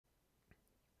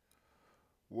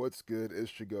What's good?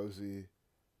 It's Chigozi.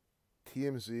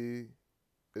 TMZ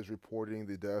is reporting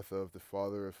the death of the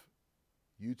father of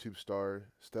YouTube star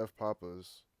Steph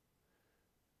Pappas.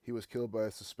 He was killed by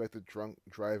a suspected drunk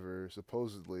driver,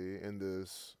 supposedly in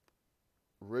this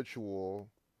ritual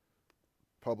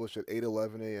published at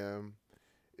 8:11 a.m.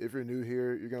 If you're new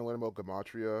here, you're gonna learn about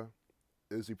gematria.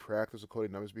 It is the practice of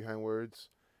coding numbers behind words,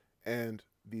 and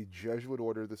the Jesuit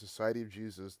order, the Society of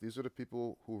Jesus. These are the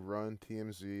people who run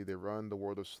TMZ. They run the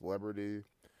world of celebrity.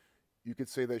 You could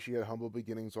say that she had humble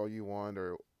beginnings all you want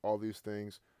or all these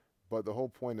things, but the whole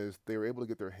point is they were able to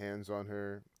get their hands on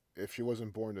her if she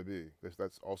wasn't born to be.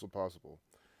 That's also possible.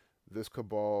 This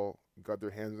cabal got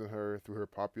their hands on her through her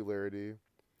popularity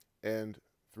and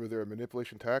through their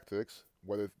manipulation tactics,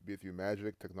 whether it be through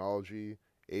magic, technology,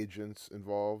 agents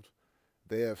involved.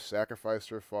 They have sacrificed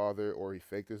her father or he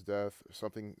faked his death or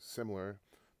something similar,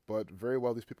 but very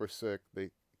well these people are sick. They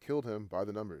killed him by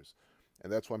the numbers.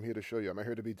 And that's what I'm here to show you. I'm not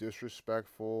here to be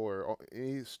disrespectful or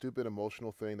any stupid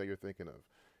emotional thing that you're thinking of.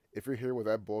 If you're here with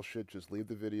that bullshit, just leave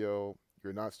the video.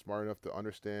 You're not smart enough to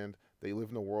understand they live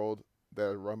in a world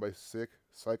that is run by sick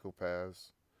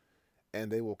psychopaths,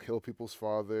 and they will kill people's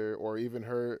father, or even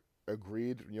her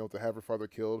agreed, to have her father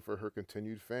killed for her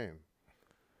continued fame.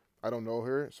 I don't know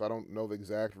her, so I don't know the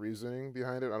exact reasoning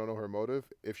behind it. I don't know her motive,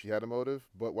 if she had a motive.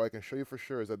 But what I can show you for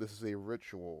sure is that this is a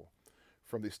ritual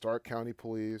from the Stark County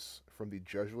Police, from the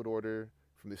Jesuit Order,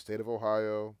 from the state of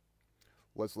Ohio.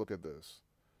 Let's look at this.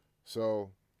 So,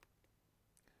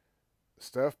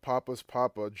 Steph Pappas'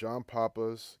 papa, John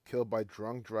Pappas, killed by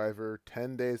drunk driver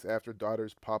 10 days after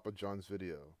daughter's Papa John's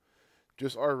video.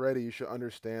 Just already, you should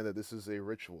understand that this is a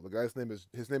ritual. The guy's name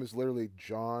is literally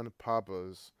John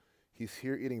Pappas. He's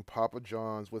here eating Papa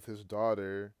John's with his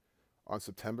daughter on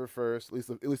September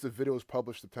 1st. At least the video was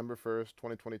published September 1st,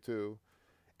 2022.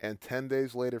 And 10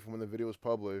 days later from when the video was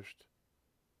published,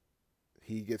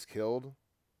 he gets killed.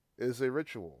 It is a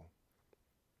ritual.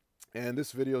 And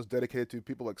this video is dedicated to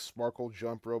people like Sparkle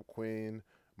Jump Rope Queen,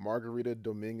 Margarita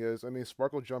Dominguez. I mean,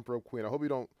 Sparkle Jump Rope Queen, I hope you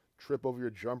don't trip over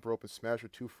your jump rope and smash your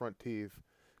two front teeth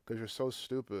because you're so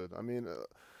stupid. I mean,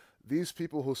 these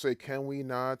people who say, can we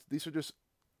not? These are just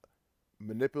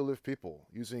manipulative people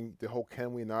using the whole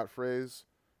can we not phrase,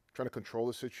 trying to control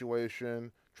the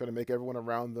situation, trying to make everyone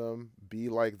around them be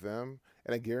like them.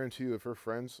 And I guarantee you, if her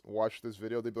friends watch this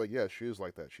video, they'd be like, yeah, she is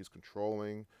like that. She's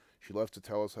controlling. She loves to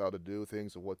tell us how to do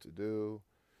things and what to do.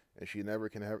 And she never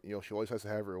can have, she always has to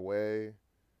have her way.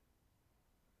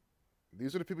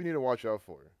 These are the people you need to watch out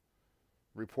for.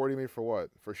 Reporting me for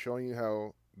what? For showing you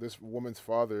how this woman's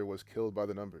father was killed by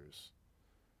the numbers.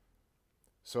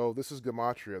 So this is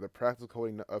gematria, the practice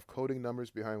of coding numbers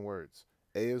behind words.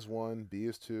 A is 1, B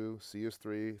is 2, C is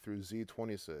 3, through Z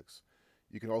 26.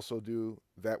 You can also do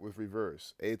that with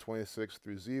reverse, A 26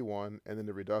 through Z 1, and then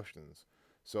the reductions.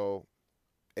 So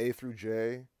A through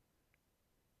J,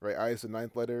 right? I is the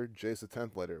 9th letter, J is the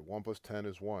 10th letter. 1 plus 10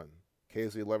 is 1. K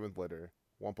is the 11th letter.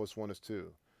 1 plus 1 is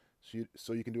 2.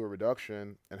 So you can do a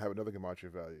reduction and have another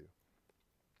gematria value.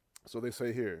 So they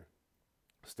say here,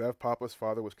 Steph Pappas'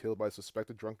 father was killed by a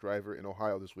suspected drunk driver in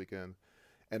Ohio this weekend,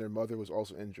 and her mother was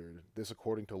also injured. This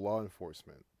according to law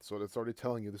enforcement. So that's already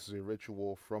telling you this is a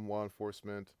ritual from law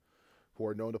enforcement who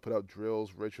are known to put out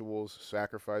drills, rituals,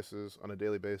 sacrifices on a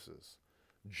daily basis.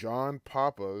 John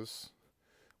Pappas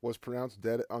was pronounced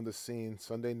dead on the scene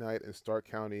Sunday night in Stark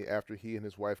County after he and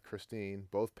his wife Christine,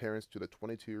 both parents to the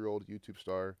 22-year-old YouTube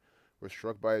star, were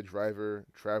struck by a driver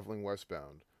traveling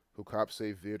westbound, who cops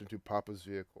say veered into Papa's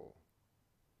vehicle.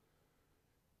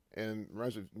 And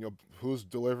who's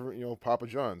delivering, Papa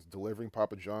John's? Delivering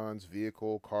Papa John's,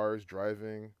 vehicle, cars,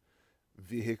 driving,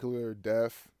 vehicular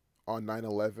death on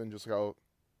 9/11, just like how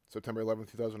September 11th,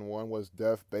 2001 was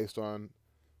death based on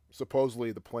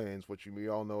supposedly the planes, which we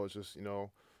all know is just,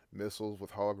 missiles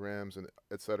with holograms and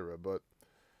etc. But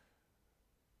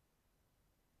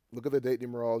look at the date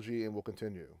numerology and we'll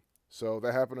continue. So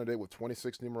that happened on a date with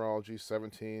 26 numerology,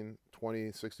 17,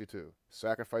 20, 62.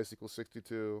 Sacrifice equals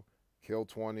 62. Kill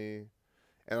 20,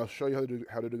 and I'll show you how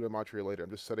to do gematria later. I'm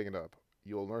just setting it up.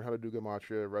 You'll learn how to do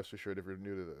gematria, rest assured, if you're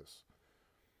new to this.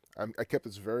 I kept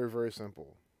this very, very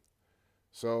simple.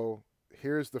 So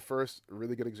here's the first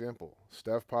really good example.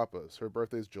 Steph Pappas. Her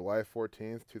birthday is July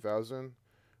 14th, 2000.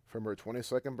 From her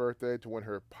 22nd birthday to when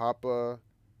her papa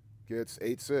gets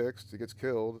 8-6, he gets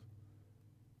killed,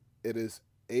 it is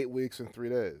 8 weeks and 3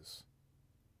 days,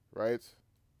 right?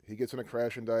 He gets in a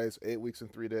crash and dies 8 weeks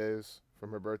and 3 days from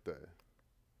her birthday.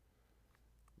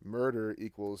 Murder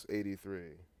equals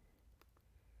 83.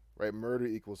 Right? Murder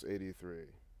equals 83.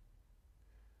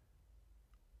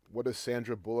 What does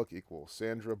Sandra Bullock equal?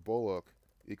 Sandra Bullock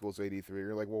equals 83.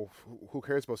 You're like, well, who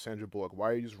cares about Sandra Bullock? Why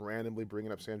are you just randomly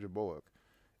bringing up Sandra Bullock?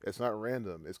 It's not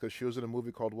random. It's because she was in a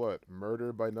movie called what?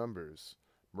 Murder by Numbers.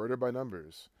 Murder by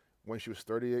Numbers. When she was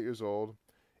 38 years old.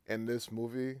 And this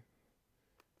movie,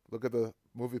 look at the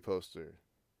movie poster.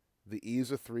 The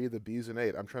E's a 3, the B's an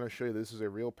 8. I'm trying to show you this is a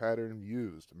real pattern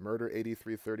used. Murder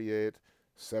 83, 38,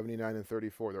 79, and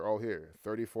 34. They're all here.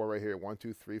 34 right here. 1,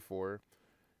 2, 3, 4.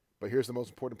 But here's the most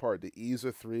important part. The E's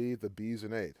a 3, the B's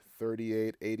an 8.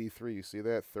 38, 83. You see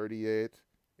that? 38,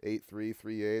 83,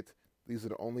 38. These are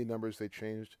the only numbers they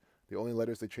changed. The only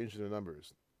letters they changed in the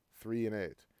numbers. 3 and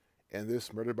 8. And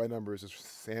this Murder by Numbers is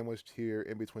sandwiched here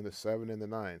in between the 7 and the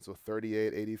 9. So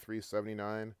 38, 83,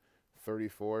 79,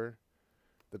 34.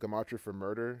 The gematria for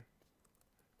murder,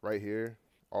 right here,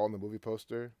 all in the movie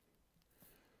poster.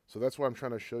 So that's what I'm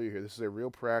trying to show you here. This is a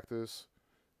real practice.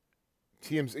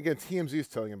 TMZ is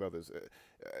telling you about this.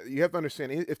 You have to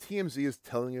understand, if TMZ is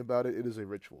telling you about it, it is a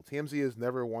ritual. TMZ has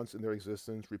never once in their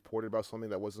existence reported about something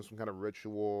that wasn't some kind of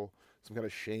ritual, some kind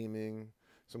of shaming,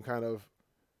 some kind of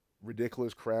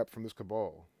ridiculous crap from this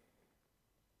cabal.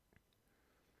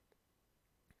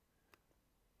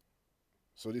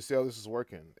 So do you see how this is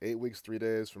working? 8 weeks, 3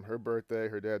 days from her birthday,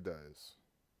 her dad dies.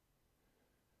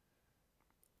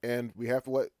 And we have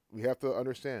to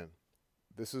understand,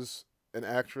 this is an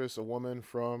actress, a woman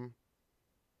from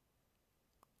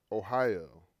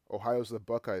Ohio. Ohio's the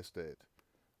Buckeye state.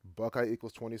 Buckeye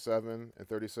equals 27 and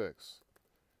 36.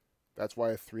 That's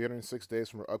why 306 days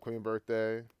from her upcoming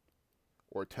birthday,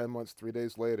 or 10 months, 3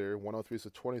 days later, 103 is the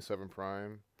 27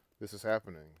 prime, this is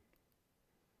happening.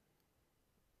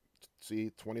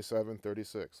 See, 27,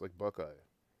 36, like Buckeye.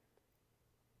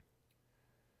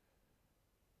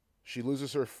 She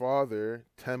loses her father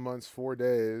 10 months, 4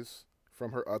 days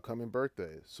from her upcoming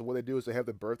birthday. So what they do is they have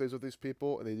the birthdays of these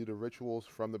people and they do the rituals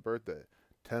from the birthday.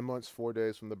 10 months, 4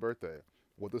 days from the birthday.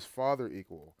 What does father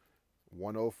equal?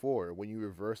 104. When you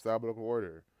reverse the alphabetical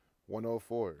order,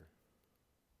 104.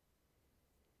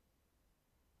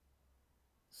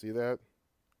 See that?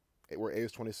 Where A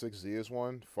is 26, Z is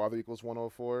 1. Father equals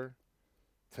 104.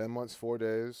 10 months, 4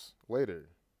 days later.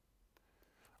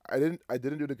 I didn't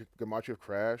do the gematria of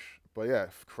crash, but yeah,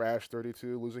 crash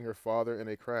 32, losing her father in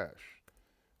a crash.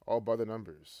 All by the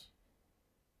numbers.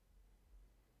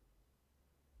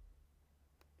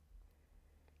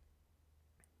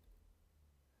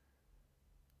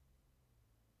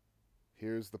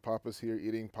 Here's the Pappas here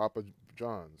eating Papa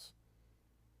John's.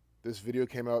 This video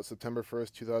came out September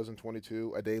 1st,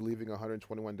 2022, a day leaving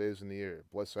 121 days in the year.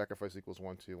 Blood sacrifice equals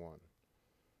 121.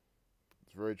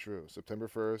 It's very true. September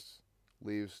 1st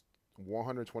leaves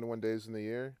 121 days in the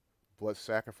year. Blood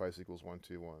sacrifice equals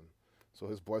 121. So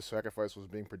his blood sacrifice was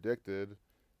being predicted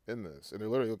in this. And they're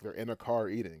literally, they're in a car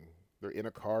eating. They're in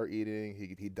a car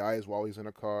eating. He dies while he's in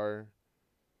a car.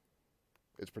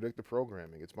 It's predictive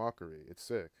programming. It's mockery. It's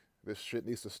sick. This shit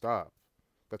needs to stop.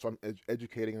 That's why I'm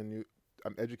educating on you.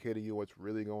 I'm educating you what's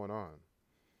really going on.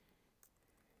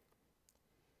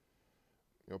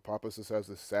 You know, Pappas just has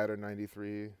the Saturn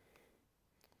 93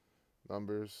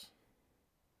 numbers.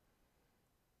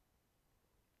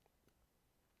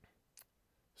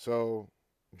 So,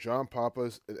 John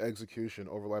Pappas execution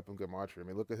overlapping gematria. I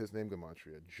mean, look at his name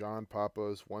gematria. John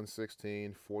Pappas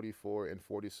 116, 44, and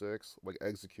 46, like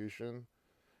execution.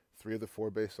 3 of the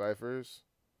 4 base ciphers.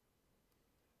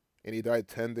 And he died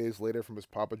 10 days later from his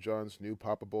Papa John's new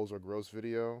Papa Bowls or Gross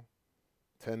video.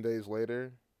 10 days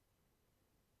later.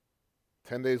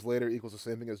 10 days later equals the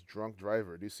same thing as drunk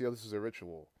driver. Do you see how this is a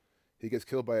ritual? He gets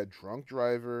killed by a drunk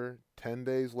driver 10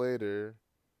 days later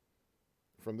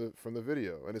from the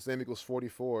video. And his name equals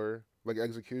 44, like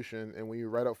execution. And when you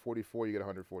write out 44, you get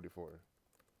 144.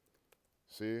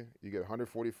 See? You get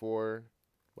 144,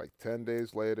 like 10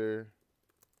 days later,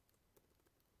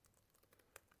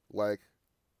 like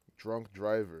drunk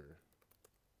driver.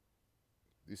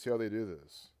 You see how they do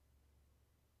this?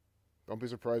 Don't be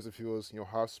surprised if he was,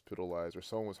 hospitalized or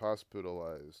someone was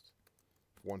hospitalized.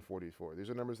 144. These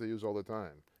are numbers they use all the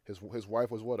time. His wife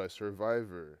was what? A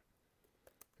survivor.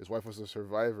 His wife was a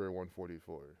survivor in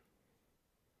 144.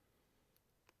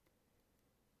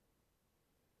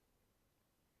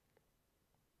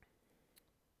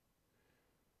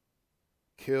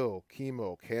 Kill,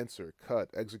 chemo, cancer,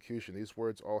 cut, execution. These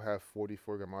words all have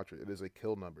 44 gematria. It is a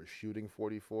kill number. Shooting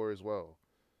 44 as well.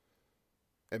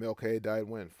 MLK died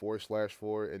when?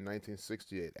 4/4 in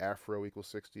 1968. Afro equals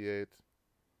 68.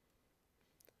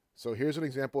 So here's an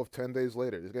example of 10 days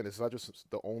later. Again, it's not just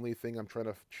the only thing I'm trying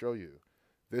to show you.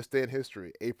 This day in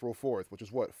history, April 4th, which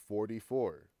is what?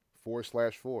 44.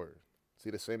 4/4.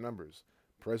 See the same numbers.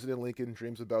 President Lincoln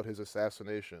dreams about his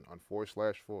assassination on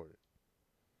 4/4.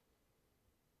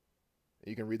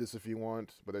 You can read this if you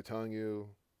want, but they're telling you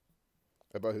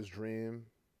about his dream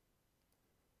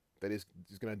that he's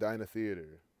gonna die in a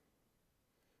theater.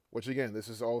 Which again, this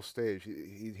is all staged.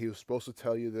 He was supposed to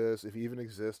tell you this if he even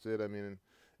existed. I mean,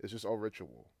 it's just all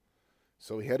ritual.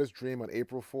 So he had his dream on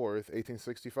April 4th,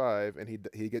 1865, and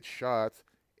he gets shot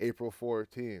April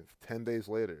 14th, 10 days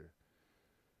later.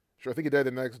 Sure, I think he died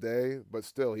the next day, but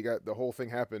still, he got the whole thing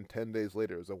happened 10 days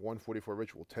later. It was a 144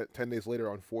 ritual. 10 days later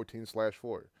on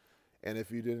 14/4. And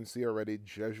if you didn't see already,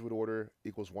 Jesuit order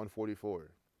equals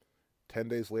 144. 10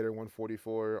 days later,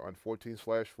 144 on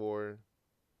 14/4.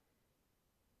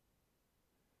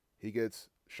 He gets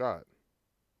shot.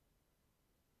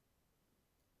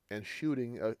 And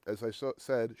shooting, as I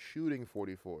said, shooting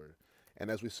 44. And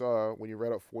as we saw, when you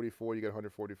read out 44, you get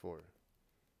 144.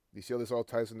 You see how this all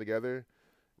ties in together?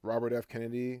 Robert F.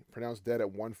 Kennedy pronounced dead at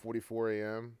 1:44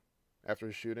 a.m. after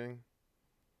his shooting.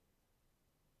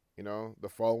 You know, the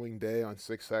following day on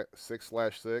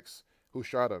 6/6, who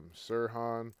shot him?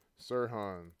 Sirhan,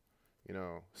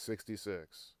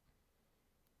 66.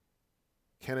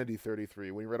 Kennedy,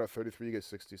 33. When you read out 33, you get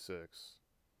 66.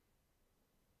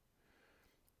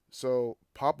 So,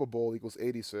 Papa Bowl equals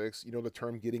 86. You know the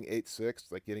term getting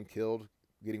 8-6, like getting killed,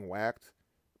 getting whacked?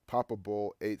 Papa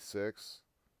Bowl, 8-6.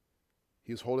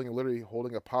 He's literally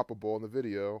holding a Papa Bowl in the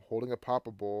video, holding a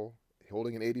Papa Bowl,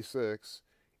 holding an 86,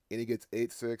 and he gets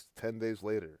 8-6 10 days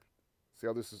later. See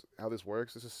how this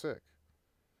works? This is sick.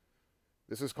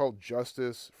 This is called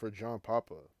justice for John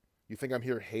Papa. You think I'm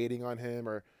here hating on him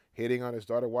or hating on his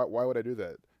daughter? Why would I do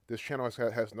that? This channel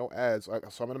has no ads, so I'm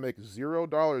going to make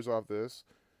 $0 off this.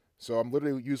 So I'm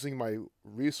literally using my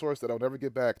resource that I'll never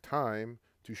get back, time,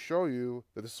 to show you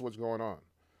that this is what's going on.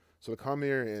 So to come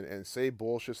here and say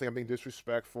bullshit, saying I'm being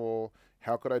disrespectful,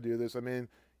 how could I do this? I mean,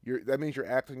 that means you're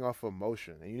acting off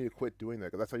emotion, and you need to quit doing that,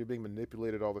 because that's how you're being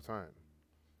manipulated all the time.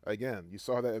 Again, you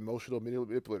saw that emotional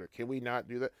manipulator. Can we not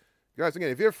do that? Guys,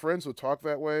 again, if you have friends who talk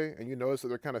that way, and you notice that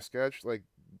they're kind of sketched, like,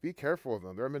 be careful of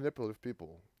them. They're manipulative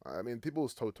people. I mean, people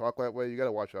who talk that way, you got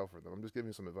to watch out for them. I'm just giving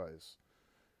you some advice.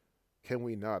 Can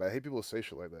we not? I hate people who say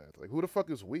shit like that. Like, who the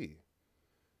fuck is we?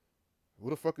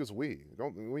 Who the fuck is we?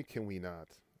 Can we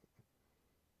not?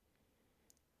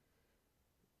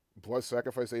 Blood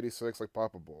sacrifice 86 like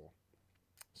Papa Bowl.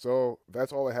 So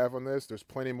that's all I have on this. There's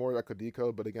plenty more I could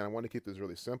decode, but again, I want to keep this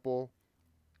really simple.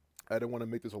 I didn't want to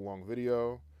make this a long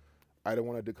video. I didn't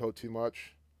want to decode too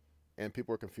much, and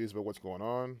people are confused about what's going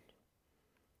on.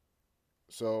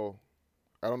 So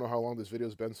I don't know how long this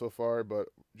video's been so far, but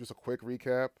just a quick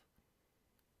recap.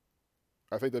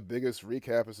 I think the biggest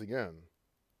recap is, again,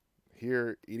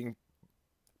 here eating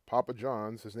Papa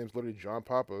John's. His name's literally John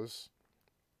Pappas.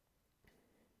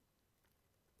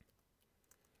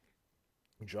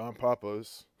 John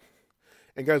Pappas.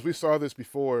 And guys, we saw this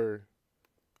before.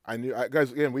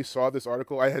 Guys, again, we saw this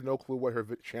article. I had no clue what her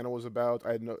channel was about.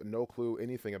 I had no clue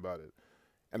anything about it.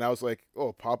 And I was like,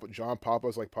 oh, John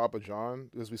Pappas like Papa John?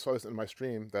 Because we saw this in my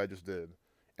stream that I just did.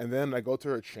 And then I go to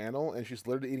her channel, and she's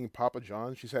literally eating Papa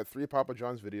John's. She's had 3 Papa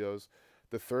John's videos.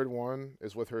 The third one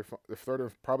is with her, the third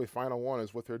and probably final one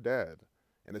is with her dad.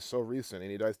 And it's so recent,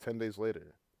 and he dies 10 days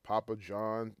later. Papa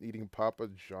John, eating Papa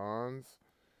John's,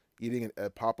 eating a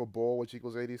Papa Bowl, which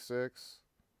equals 86.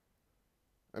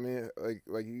 I mean,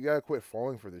 like you gotta quit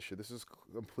falling for this shit. This is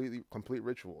complete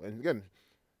ritual. And again,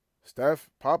 Steph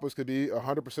Pappas could be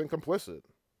 100% complicit.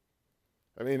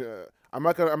 I mean, I'm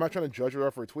not trying to judge her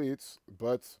off her tweets,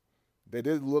 but they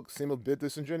did seem a bit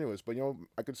disingenuous. But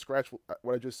I could scratch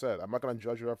what I just said. I'm not gonna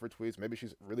judge her off her tweets. Maybe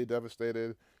she's really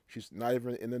devastated. She's not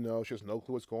even in the know. She has no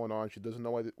clue what's going on. She doesn't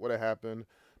know what happened.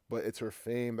 But it's her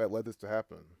fame that led this to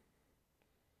happen,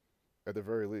 at the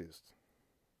very least.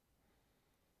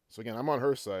 So again, I'm on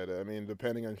her side. I mean,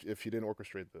 depending on if she didn't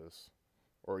orchestrate this,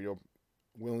 or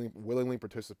willingly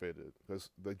participated, because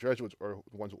the Jesuits are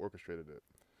the ones who orchestrated it.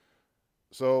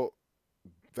 So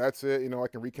that's it. I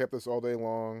can recap this all day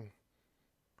long.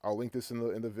 I'll link this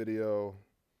in the video.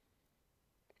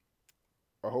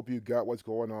 I hope you got what's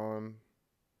going on.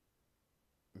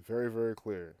 Very, very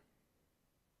clear.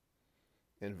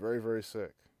 And very, very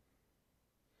sick.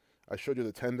 I showed you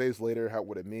the 10 days later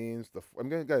what it means.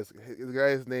 Guys, the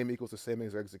guy's name equals the same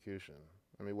as execution.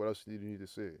 I mean, what else do you need to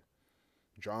see?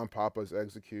 John Papa's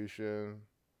execution.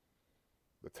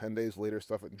 The 10 days later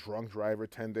stuff. Drunk driver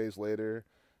 10 days later.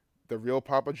 The real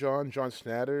Papa John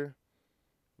Snatter.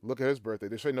 Look at his birthday.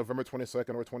 They say November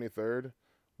 22nd or 23rd.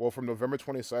 Well, from November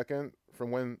 22nd,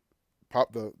 from when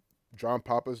John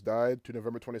Pappas died to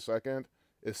November 22nd,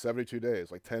 is 72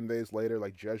 days. Like 10 days later,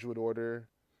 like Jesuit order,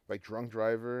 like drunk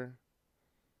driver.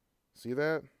 See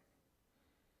that?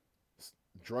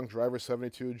 Drunk driver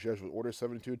 72, Jesuit order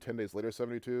 72, 10 days later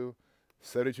 72,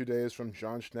 72 days from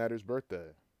John Schnatter's birthday.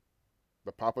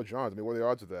 The Papa John's. I mean, what are the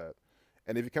odds of that?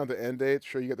 And if you count the end date,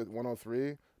 sure, you get the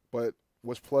 103, but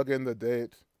let's plug in the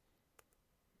date,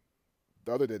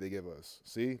 the other day they give us.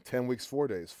 See? 10 weeks, 4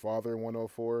 days. Father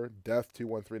 104, death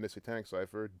 213 in the Satanic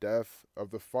Cipher, death of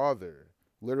the father.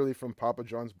 Literally from Papa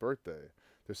John's birthday.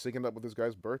 They're syncing up with this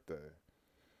guy's birthday.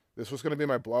 This was going to be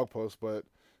my blog post, but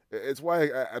it's why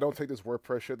I don't take this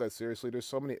WordPress shit that seriously. There's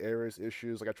so many errors,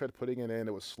 issues. Like I tried putting it in,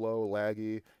 it was slow,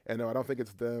 laggy, and no, I don't think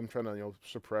it's them trying to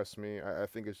suppress me. I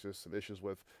think it's just some issues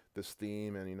with this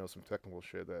theme and some technical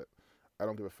shit that I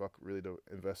don't give a fuck really to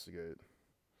investigate.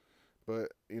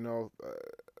 But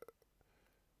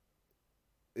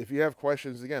if you have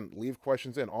questions, again, leave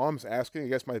questions in. All I'm asking, I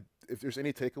guess, if there's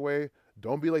any takeaway,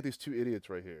 don't be like these two idiots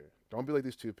right here. Don't be like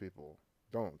these two people.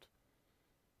 Don't.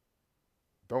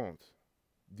 Don't.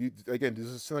 Again, does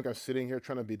it seem like I'm sitting here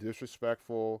trying to be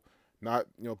disrespectful, not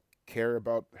care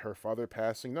about her father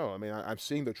passing? No, I mean I'm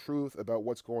seeing the truth about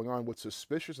what's going on, what's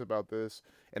suspicious about this,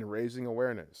 and raising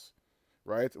awareness.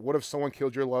 Right? What if someone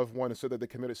killed your loved one and said that they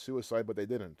committed suicide but they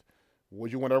didn't?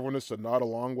 Would you want everyone just to nod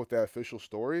along with that official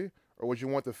story, or would you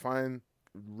want to find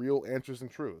real answers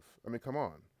and truth? I mean, come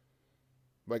on.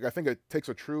 Like I think it takes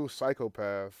a true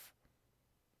psychopath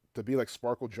to be like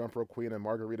Sparkle Jump Rope Queen and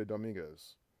Margarita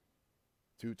Dominguez.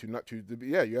 You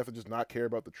have to just not care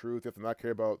about the truth. You have to not care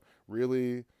about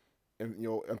really, and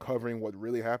uncovering what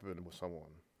really happened with someone.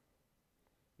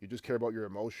 You just care about your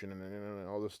emotion and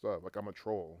all this stuff. Like I'm a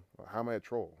troll. How am I a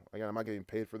troll? Again, I'm not getting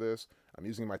paid for this. I'm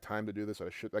using my time to do this.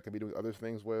 I could be doing other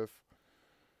things with.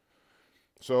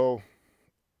 So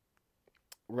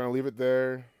we're gonna leave it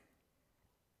there.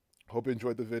 Hope you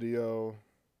enjoyed the video.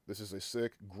 This is a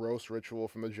sick, gross ritual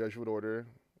from the Jesuit order,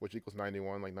 which equals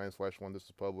 91, like 9/1. This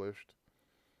is published.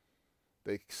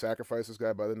 They sacrificed this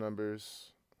guy by the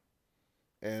numbers,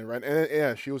 and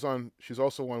yeah, she's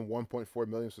also on 1.4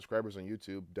 million subscribers on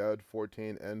YouTube. Dead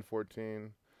 14, N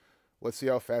 14. Let's see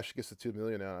how fast she gets to 2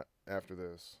 million after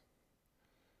this.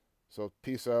 So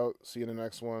peace out. See you in the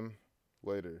next one.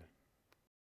 Later.